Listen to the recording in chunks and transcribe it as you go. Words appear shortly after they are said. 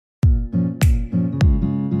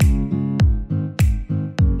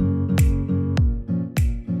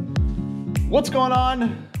What's going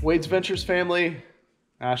on, Wade's Ventures family?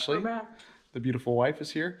 Ashley, We're back. the beautiful wife,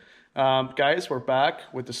 is here. Guys, we're back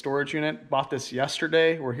with the storage unit. Bought this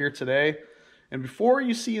yesterday. We're here today. And before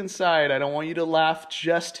you see inside, I don't want you to laugh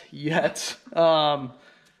just yet, because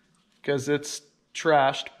it's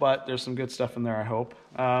trashed, but there's some good stuff in there, I hope.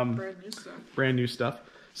 Brand new stuff. Brand new stuff.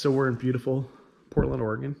 So we're in beautiful Portland,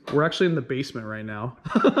 Oregon. We're actually in the basement right now.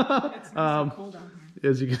 It's nice and cold out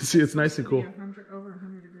here. As you can see, it's nice and cool. Over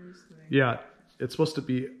 100 degrees today. Yeah, it's supposed to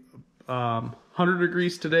be 100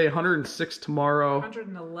 degrees today, 106 tomorrow.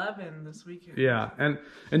 111 this weekend. Yeah, and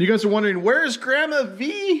you guys are wondering, where's Grandma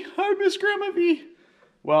V? I miss Grandma V.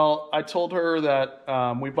 Well, I told her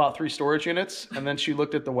that we bought 3 storage units, and then she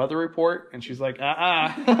looked at the weather report, and she's like,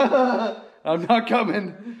 I'm not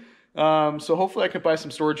coming. So hopefully I could buy some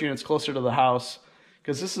storage units closer to the house,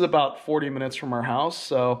 because this is about 40 minutes from our house.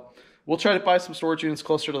 So we'll try to buy some storage units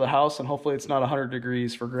closer to the house, and hopefully it's not 100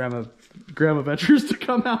 degrees for GrandmaVentures to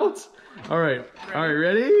come out. All right,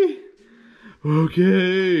 ready?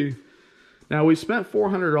 Okay. Now we spent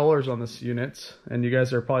 $400 on this unit, and you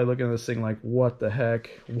guys are probably looking at this thing like, what the heck?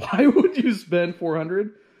 Why would you spend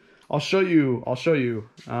 $400? I'll show you.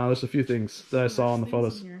 There's a few things that I saw in the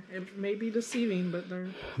photos. It may be deceiving, but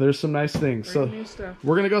there's some nice things. So new stuff.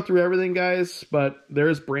 We're gonna go through everything, guys, but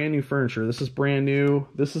there's brand new furniture. This is brand new.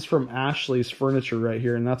 This is from Ashley's Furniture right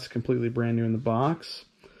here, and that's completely brand new in the box.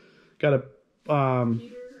 Got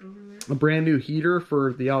a brand new heater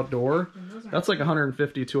for the outdoor. That's like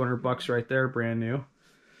 150, 200 bucks right there, brand new.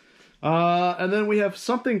 And then we have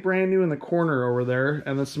something brand new in the corner over there,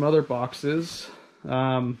 and then some other boxes.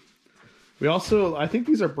 We also, I think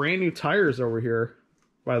these are brand new tires over here,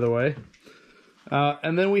 by the way.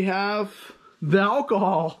 And then we have the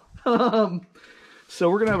alcohol. So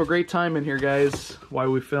we're gonna have a great time in here, guys, while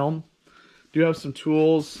we film. Do have some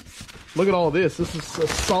tools. Look at all of this. This is a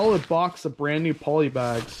solid box of brand new poly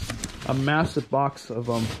bags. A massive box of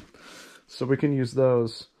them. So we can use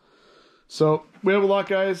those. So we have a lot,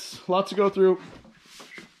 guys. Lots to go through.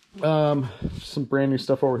 Some brand new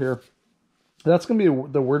stuff over here. That's going to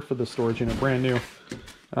be the word for the storage unit, brand new.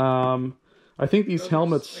 I think these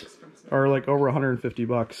helmets are like over 150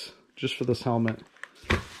 bucks just for this helmet.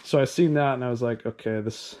 So I seen that and I was like, okay,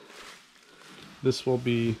 this will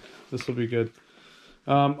be good.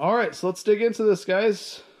 All right, so let's dig into this,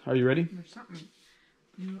 guys. Are you ready? There's something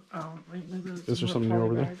new. Oh, wait, is there something new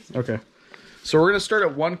over there? Okay. So we're going to start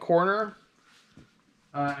at one corner,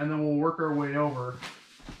 and then we'll work our way over.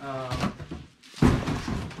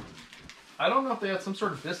 I don't know if they had some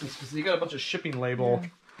sort of distance, because you got a bunch of shipping label,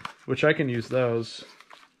 which I can use those.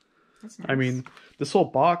 That's nice. I mean, this whole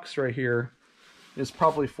box right here is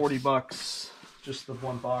probably 40 bucks, just the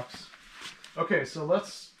one box. Okay, so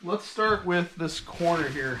let's start with this corner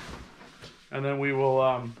here, and then we will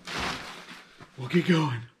we'll get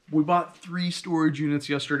going. We bought 3 storage units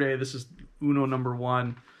yesterday. This is Uno number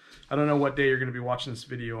 1. I don't know what day you're going to be watching this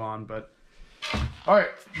video on, but all right,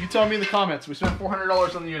 you tell me in the comments. We spent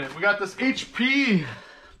 $400 on the unit. We got this HP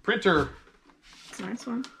printer. It's a nice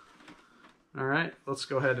one. All right, let's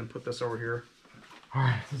go ahead and put this over here. All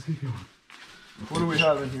right, let's get going. What do we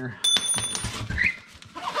have in here?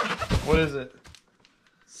 What is it?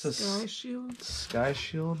 Sky Shield. Sky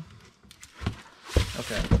Shield?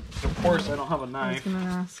 Okay. Of course, I don't have a knife. I was going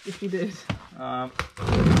to ask if you did. The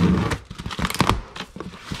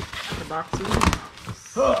boxes.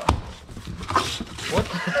 What?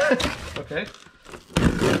 Okay.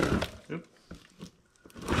 Oop.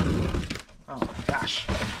 Oh my gosh.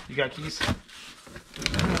 You got keys?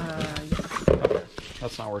 Yes. Okay.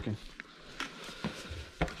 That's not working.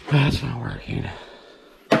 That's not working.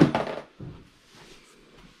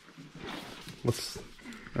 Let's.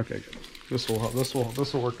 Okay, good. This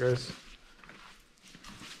will work, guys.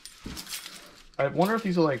 I wonder if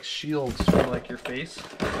these are like shields for like your face.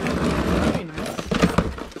 That'd be nice.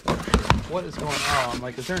 What is going on?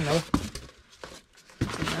 Like, is there no?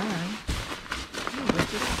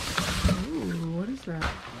 Ooh, what is that?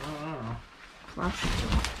 I don't know. Plastic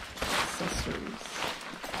accessories.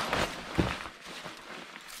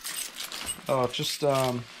 Oh, just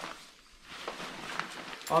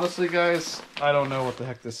honestly, guys, I don't know what the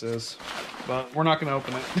heck this is, but we're not gonna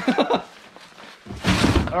open it.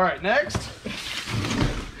 All right, next,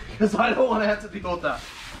 because I don't want to have to deal with that.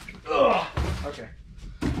 Ugh. Okay.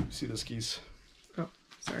 See those keys? Oh,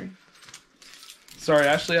 sorry. Sorry,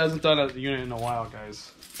 Ashley hasn't done a unit in a while,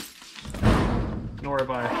 guys. Nor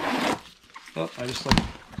have I. Oh, I just like.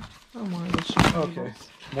 Oh, more of the shipping Okay, labels.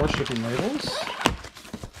 more shipping labels.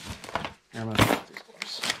 Here, I'm gonna take these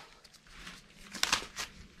gloves.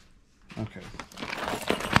 Okay.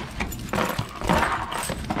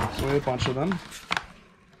 So we Actually, a bunch of them.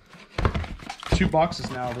 2 boxes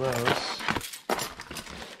now of those.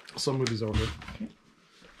 So I'll move these over here. Okay.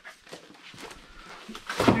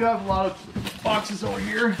 You have a lot of boxes over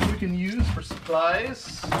here we can use for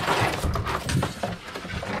supplies.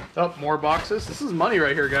 Oh, more boxes. This is money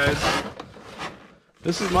right here, guys.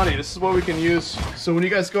 This is money. This is what we can use. So when you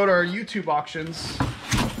guys go to our YouTube auctions,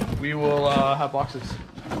 we will have boxes.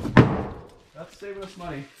 That's saving us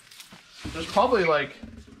money. There's probably like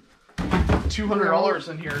 $200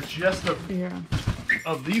 in here just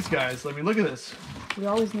of these guys. I mean, look at this. We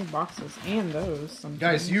always need boxes and those sometimes.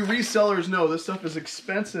 Guys, you resellers know this stuff is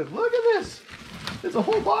expensive. Look at this. There's a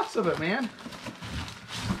whole box of it, man.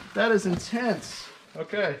 That is intense.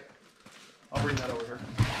 Okay. I'll bring that over here.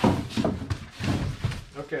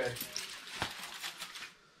 Okay.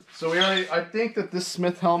 So I think that this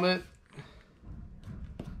Smith helmet,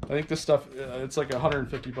 I think this stuff, it's like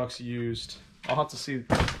 150 bucks used. I'll have to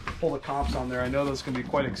pull the comps on there. I know those can be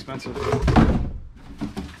quite expensive.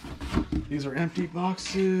 These are empty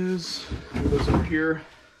boxes. Those over here.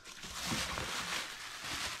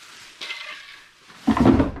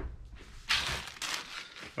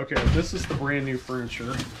 Okay, this is the brand new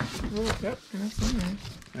furniture. Oh, yep, and it's in there.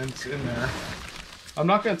 And it's in there. I'm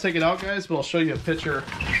not going to take it out, guys, but I'll show you a picture.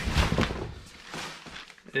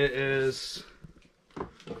 It is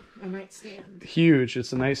a nightstand. Huge.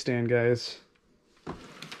 It's a nightstand, guys.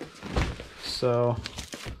 So,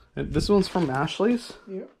 and this one's from Ashley's?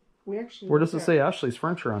 Yep. We actually. Where does it say Ashley's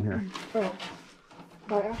Furniture on here? Oh,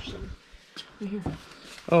 by Ashley. Right here.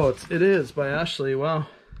 Oh, it is by Ashley. Wow.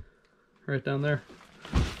 Right down there.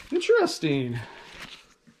 Interesting.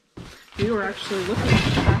 We were actually looking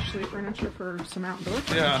at Ashley Furniture for some outdoor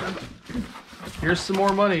furniture. Yeah. Here's some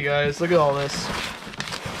more money, guys. Look at all this.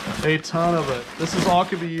 A ton of it. This is all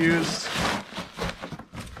could be used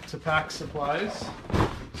to pack supplies.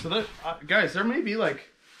 So that, guys, there may be like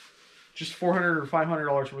just $400 or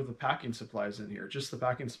 $500 worth of packing supplies in here. Just the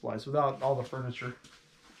packing supplies without all the furniture.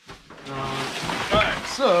 Alright,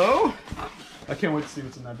 so I can't wait to see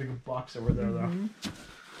what's in that big box over there, though.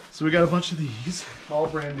 So we got a bunch of these, all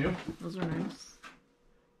brand new. Those are nice.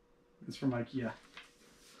 It's from IKEA.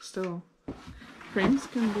 Still, frames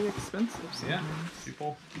can be expensive sometimes. Yeah,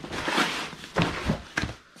 people.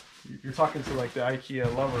 You're talking to like the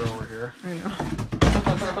IKEA lover over here. I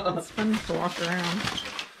know. It's fun to walk around.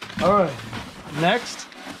 All right, next,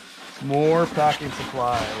 more packing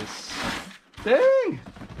supplies. Dang!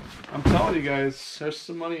 I'm telling you guys, there's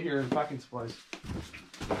some money here in packing supplies.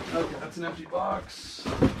 Okay, that's an empty box.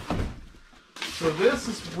 So this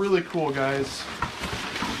is really cool, guys.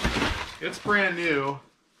 It's brand new,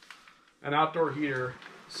 an outdoor heater.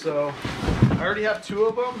 So I already have 2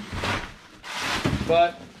 of them,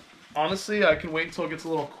 but honestly, I can wait until it gets a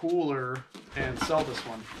little cooler and sell this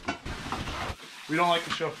one. We don't like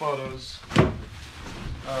to show photos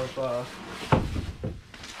of,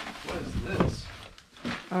 what is this?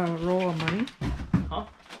 A roll of money. Huh?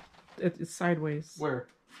 It's sideways. Where?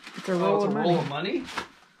 It's a roll of money. Roll of money?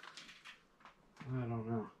 I don't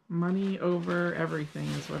know. Money over everything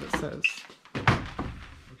is what it says.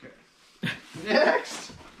 Okay.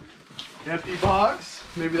 Next! Empty box.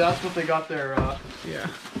 Maybe that's what they got their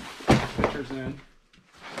pictures in.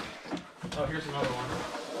 Oh, here's another one.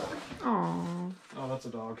 Aww. Oh, that's a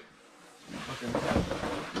dog. Okay.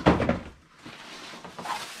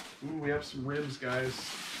 Ooh, we have some ribs,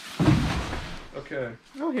 guys. Okay.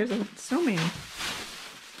 Oh, here's a snowman.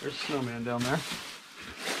 There's a snowman down there.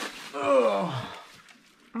 Oh.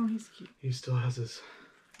 Oh, he's cute. He still has his...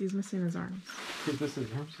 He's missing his arms. He's missing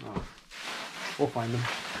his arms? Oh. We'll find them.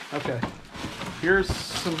 Okay. Here's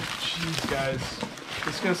some cheese, guys.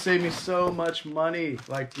 It's going to save me so much money.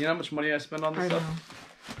 Like, do you know how much money I spend on this stuff?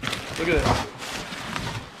 Look at this.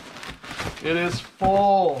 It is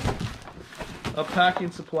full of packing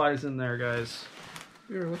supplies in there, guys.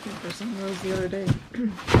 We were looking for some of those the other day.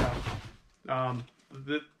 Yeah.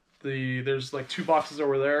 There's like 2 boxes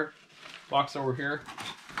over there. Box over here.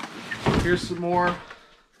 Here's some more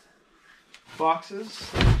boxes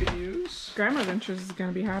that we can use. GrandmaVentures is going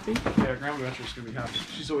to be happy. Yeah, GrandmaVentures is going to be happy.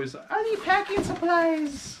 She's always like, I need packing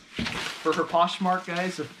supplies. For her Poshmark,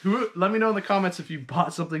 guys. Let me know in the comments if you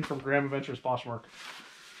bought something from GrandmaVentures Poshmark.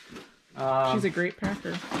 She's a great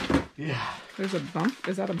packer. Yeah. There's a bump.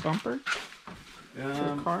 Is that a bumper? For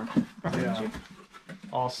a car behind you?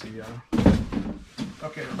 I'll see, yeah.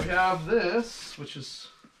 Okay, we have this, which is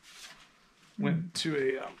went to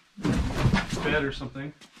a bed or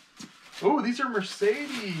something. Oh, these are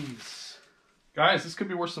Mercedes. Guys, this could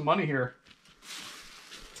be worth some money here.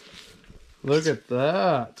 Look at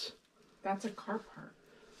that. That's a car part.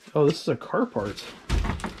 Oh, this is a car part.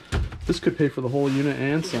 This could pay for the whole unit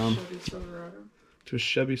and some. Chevy Silverado. To a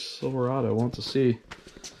Chevy Silverado. Want to see.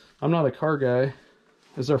 I'm not a car guy.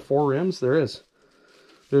 Is there 4 rims? There is.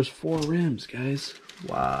 There's 4 rims, guys.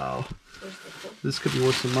 Wow. This could be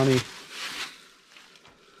worth some money.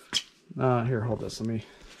 Here, hold this. Let me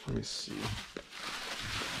see.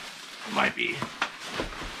 Might be.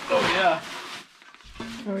 Oh yeah.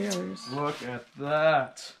 Oh yeah, there's. Look at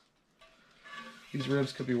that. These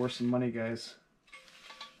rims could be worth some money, guys.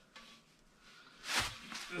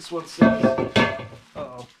 This one says.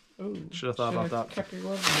 Uh-oh. Oh, Should have thought about that. Kept your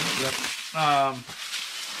gloves on. Yep.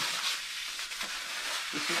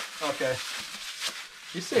 Okay.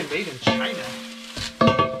 You say made in China.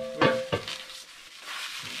 Weird.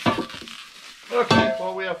 Okay,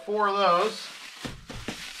 well we have 4 of those.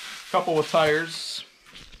 Couple with tires.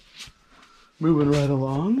 Moving right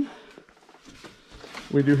along.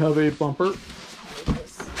 We do have a bumper.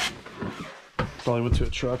 Probably went to a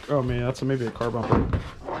truck. Oh man, that's maybe a car bumper.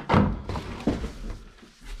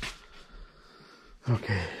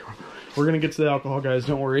 Okay, we're gonna get to the alcohol, guys.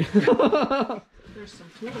 Don't worry. There's some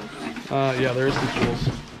tools. Yeah, there is some tools.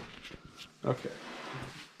 Okay,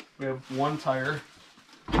 we have 1 tire.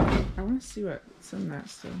 I want to see what's in that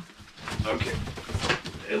still. Okay,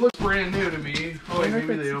 it looks brand new to me. Oh wait,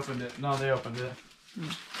 maybe they opened it. No, they opened it.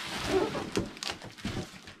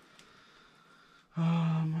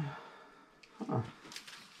 Huh.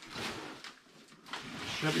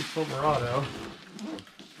 Chevy Silverado.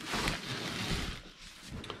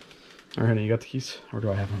 All right, honey, you got the keys, or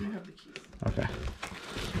do I have them? I have the keys. Okay.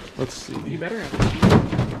 Let's see. You better have the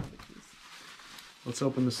keys. Let's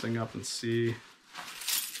open this thing up and see.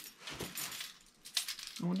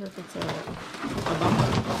 I wonder if it's a bumper.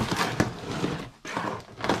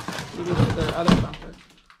 Maybe it's the other bumper.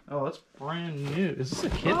 Oh, that's brand new. Is this a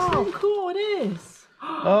kid's Oh, thing? cool! It is.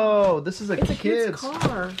 Oh, this is It's a kid's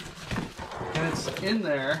car. and it's in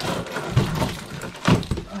there.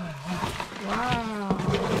 Wow.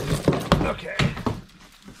 Okay.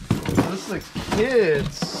 So this is like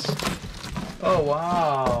kids. Oh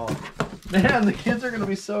wow, man! The kids are gonna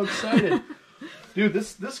be so excited, dude.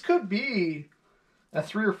 This could be a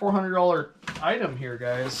 $300 or $400 item here,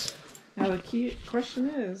 guys. Now the key question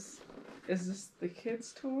is this the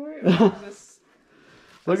kid's toy or is this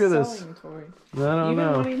Look a at this. selling toy? I don't You've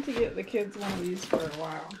know. been wanting to get the kids one of these for a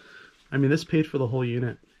while. I mean, this paid for the whole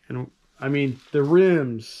unit, and I mean the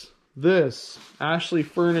rims, this Ashley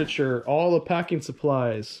furniture, all the packing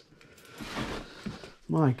supplies.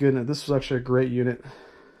 My goodness, this was actually a great unit.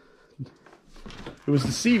 It was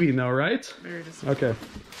deceiving though, right? Very deceiving. Okay.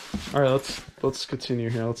 All right, let's continue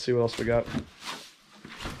here. Let's see what else we got.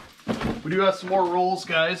 We do have some more rolls,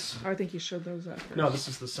 guys. I think you showed those at first. No, this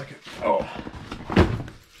is the second. Oh.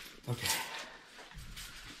 Okay.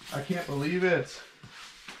 I can't believe it.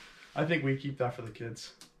 I think we keep that for the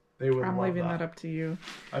kids. They would. I'm leaving that up to you.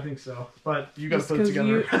 I think so, but you got to put it Just 'cause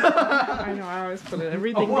together. I know. I always put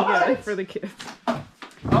everything What? together for the kids.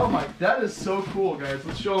 Oh my, that is so cool, guys.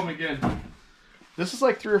 Let's show them again. This is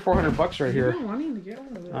like $300 or $400 right You've here. been wanting to get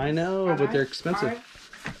one of those. I know, And but they're expensive.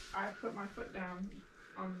 I put my foot down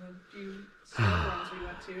on the few store runs we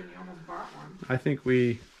went to, and you almost bought one. I think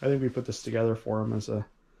we put this together for them as a.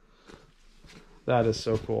 That is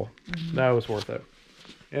so cool. Mm-hmm. That was worth it.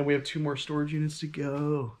 And we have 2 more storage units to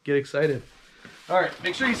go. Get excited. All right,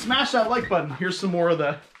 make sure you smash that like button. Here's some more of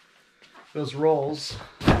those rolls.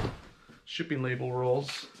 Shipping label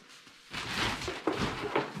rolls.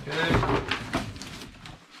 Okay.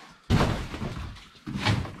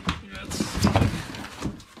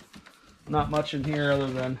 Not much in here other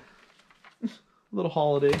than a little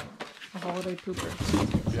holiday. A holiday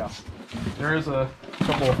pooper. Yeah. There is a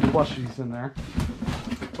couple of plushies in there.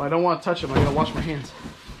 But I don't want to touch them. I gotta wash my hands.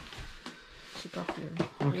 Took off your.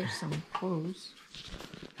 Okay. There's some clothes.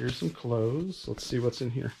 Here's some clothes. Let's see what's in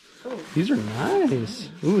here. Oh. These are nice.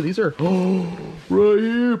 Ooh, these are right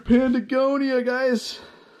here, Patagonia, guys.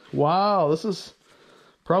 Wow, this is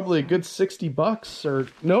probably a good $60 or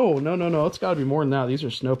no. It's got to be more than that. These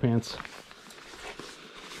are snow pants.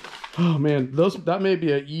 Oh man, that may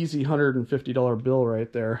be an easy $150 bill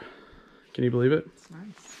right there. Can you believe it? It's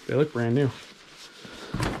nice. They look brand new.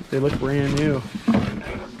 They look brand new.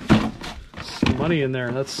 Some money in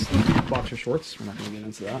there. That's boxer shorts. We're not going to get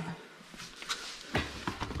into that.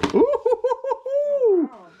 Ooh!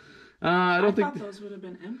 Wow. I don't think thought those would have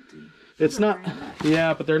been empty. it's not.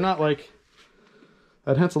 Yeah, but they're not like.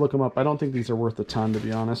 I'd have to look them up. I don't think these are worth a ton, to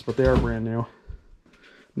be honest, but they are brand new.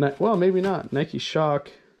 Well, maybe not. Nike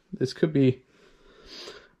Shock. This could be.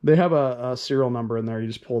 They have a serial number in there. You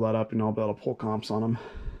just pull that up and I'll be able to pull comps on them.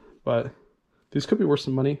 But these could be worth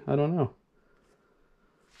some money. I don't know.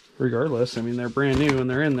 regardless, I mean, they're brand new and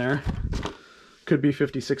they're in there. Could be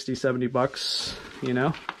 50, 60, 70 bucks, you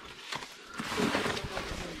know?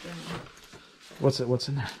 What's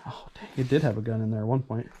in there? Oh, dang, it did have a gun in there at one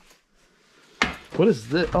point. What is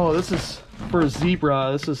this? Oh, this is for a zebra.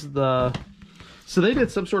 This is the... So they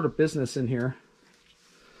did some sort of business in here.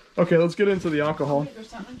 Okay, let's get into the alcohol.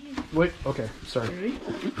 Wait, okay, sorry.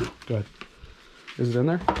 Go ahead. Is it in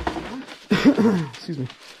there? Excuse me.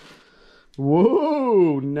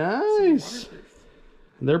 Whoa, nice.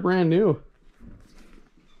 They're brand new.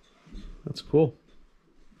 That's cool.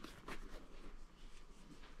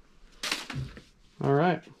 All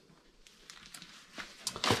right.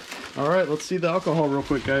 All right, let's see the alcohol real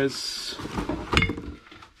quick, guys.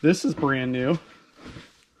 This is brand new.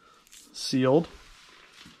 Sealed.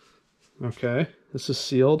 Okay, this is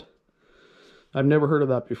sealed. I've never heard of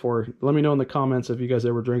that before. Let me know in the comments if you guys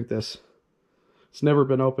ever drink this. It's never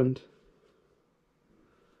been opened.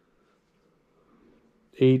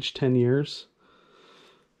 Aged 10 years.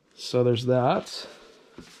 So there's that.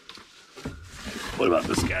 What about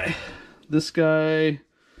this guy? This guy,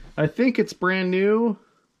 I think it's brand new.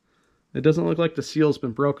 It doesn't look like the seal's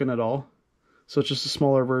been broken at all. So it's just a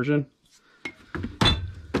smaller version.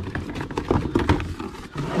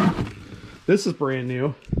 This is brand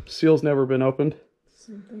new. Seal's never been opened.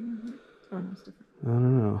 Same thing. Oh, no, it's different. I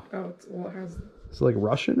don't know. Oh, it has... Is it like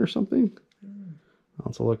Russian or something? I'll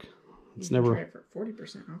have to look. It's never... Try it for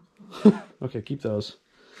 40% alcohol. Okay, keep those.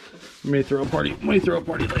 We may throw a party. We may throw a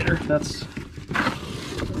party later.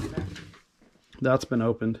 That's been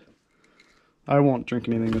opened. I won't drink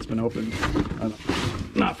anything that's been opened.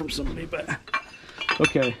 Not from somebody, but...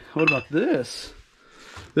 Okay, what about this?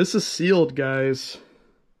 This is sealed, guys.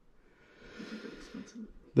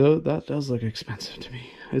 Though that does look expensive to me.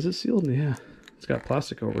 Is it sealed? Yeah. It's got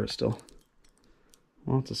plastic over it still.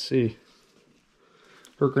 We'll have to see.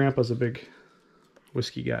 Her grandpa's a big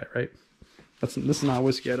whiskey guy, right? This is not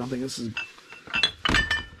whiskey. I don't think this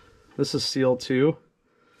is sealed too.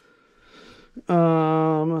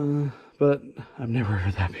 But I've never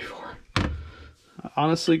heard that before.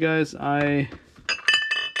 Honestly, guys, oh,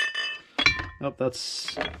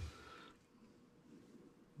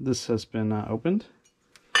 this has been opened.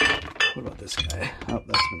 What about this guy? Oh,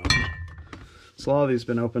 that's been opened. So a lot of these have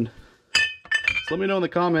been opened. So let me know in the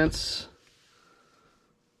comments.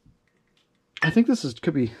 I think this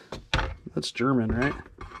could be, that's German, right?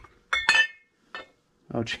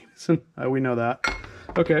 Oh, Jameson. We know that.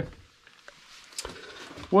 Okay.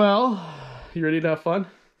 Well, you ready to have fun?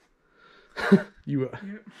 You.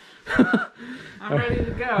 Yep. I'm ready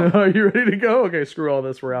to go. Are you ready to go? Okay, screw all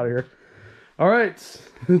this. We're out of here. All right.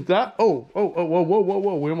 That. Oh,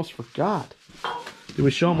 whoa. We almost forgot. Did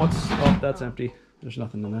we show them what's? Oh, that's empty. There's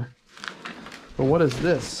nothing in there. But what is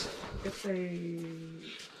this? It's a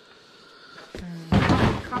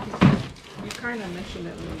coffee table. You kind of mentioned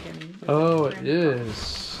it in the beginning. Oh, it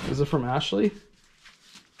is. Is it from Ashley?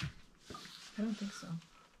 I don't think so.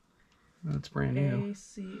 That's brand new.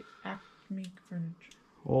 AC Acme Furniture.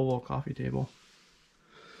 Oval coffee table.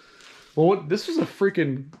 Well, this was a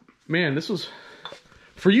freaking... Man, this was...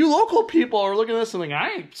 For you local people are looking at this and thinking,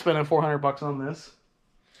 I ain't spending 400 bucks on this.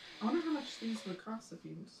 I wonder how much these would cost if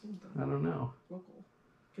you sold them. I don't know. Local.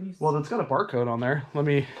 Can you Well, it's got a barcode on there.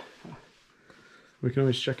 We can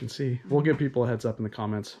always check and see. We'll give people a heads up in the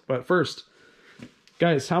comments. But first,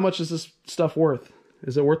 guys, how much is this stuff worth?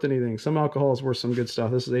 Is it worth anything? Some alcohol is worth some good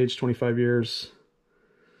stuff. This is aged 25 years.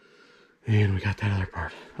 And we got that other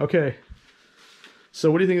part. Okay. So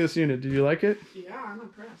what do you think of this unit? Did you like it? Yeah, I'm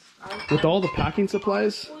impressed. With all the packing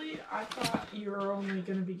supplies? Honestly, I thought you were only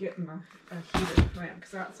going to be getting a heater lamp,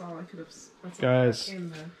 because that's all I could have... That's Guys, in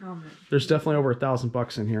the helmet. There's definitely over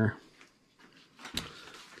 $1,000 in here.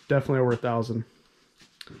 Definitely over 1,000.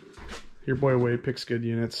 Your boy Wade picks good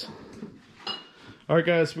units. All right,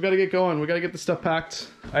 guys, we got to get going. We got to get the stuff packed.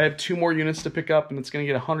 I have 2 more units to pick up, and it's going to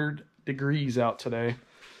get 100 degrees out today.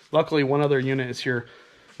 Luckily, one other unit is here.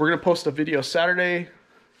 We're going to post a video Saturday,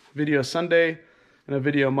 video Sunday, and a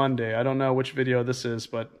video Monday. I don't know which video this is,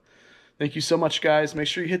 but thank you so much, guys. Make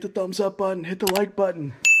sure you hit the thumbs up button, hit the like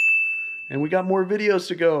button. And we got more videos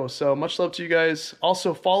to go, so much love to you guys.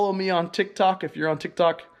 Also, follow me on TikTok. If you're on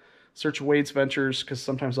TikTok, search WadesOregonVentures, because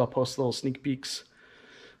sometimes I'll post little sneak peeks.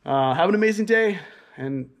 Have an amazing day.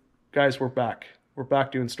 And guys, we're back. We're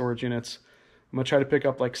back doing storage units. I'm going to try to pick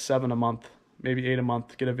up like 7 a month, maybe 8 a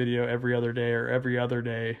month, get a video every other day or every other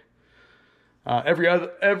day. Every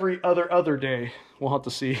other day. We'll have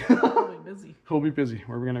to see. Probably busy. We'll be busy.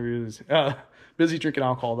 We're going to be busy. Busy drinking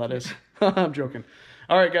alcohol, that is. I'm joking.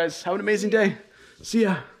 All right, guys. Have an amazing day. See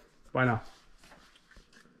ya. Bye now.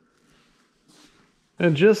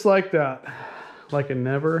 And just like that, like it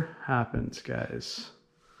never happened, guys.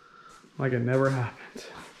 Like it never happened.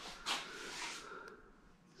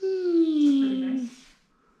 Pretty nice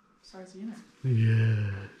size unit.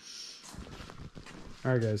 Yes.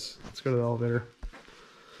 All right, guys, let's go to the elevator.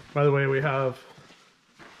 By the way, we have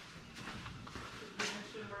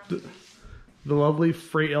the lovely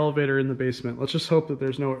freight elevator in the basement. Let's just hope that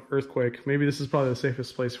there's no earthquake. Maybe this is probably the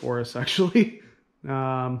safest place for us, actually.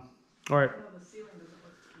 All right.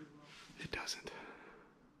 It doesn't.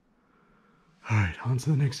 All right, on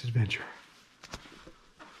to the next adventure.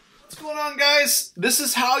 What's going on, guys? This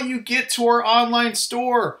is how you get to our online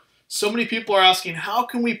store. So many people are asking, how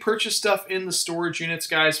can we purchase stuff in the storage units,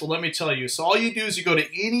 guys? Well, let me tell you. So all you do is you go to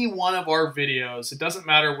any one of our videos. It doesn't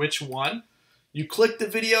matter which one. You click the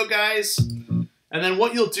video, guys, and then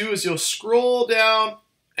what you'll do is you'll scroll down,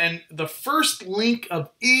 and the first link of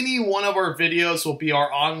any one of our videos will be our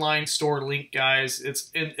online store link, guys.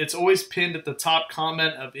 It's always pinned at the top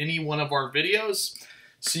comment of any one of our videos.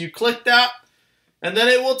 So you click that, and then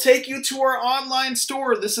it will take you to our online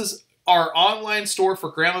store. This is our online store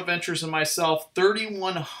for GrandmaVentures and myself.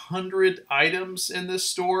 3,100 items in this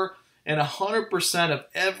store, and 100% of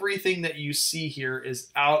everything that you see here is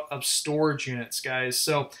out of storage units, guys.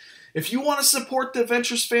 So if you want to support the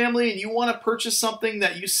Ventures family and you want to purchase something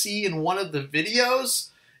that you see in one of the videos,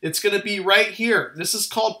 it's going to be right here. This is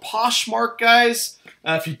called Poshmark, guys.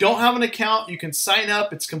 If you don't have an account, you can sign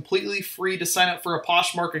up. It's completely free to sign up for a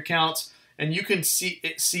Poshmark account, and you can see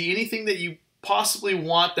anything that you possibly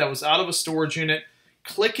want that was out of a storage unit.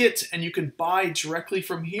 Click it, and you can buy directly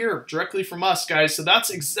from here, directly from us, guys. So that's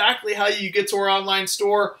exactly how you get to our online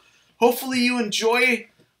store. Hopefully you enjoy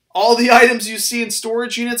all the items you see in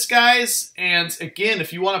storage units, guys. And again,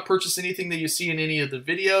 if you want to purchase anything that you see in any of the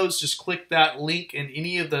videos, just click that link in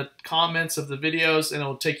any of the comments of the videos, and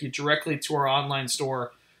it'll take you directly to our online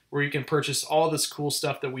store where you can purchase all this cool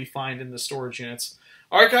stuff that we find in the storage units.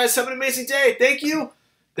 All right, guys, have an amazing day. Thank you.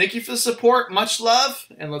 Thank you for the support. Much love,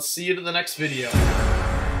 and let's see you to the next video.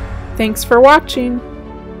 Thanks for watching.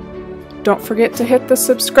 Don't forget to hit the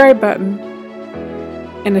subscribe button.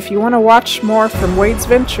 And if you want to watch more from Wade's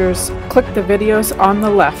Ventures, click the videos on the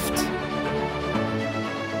left.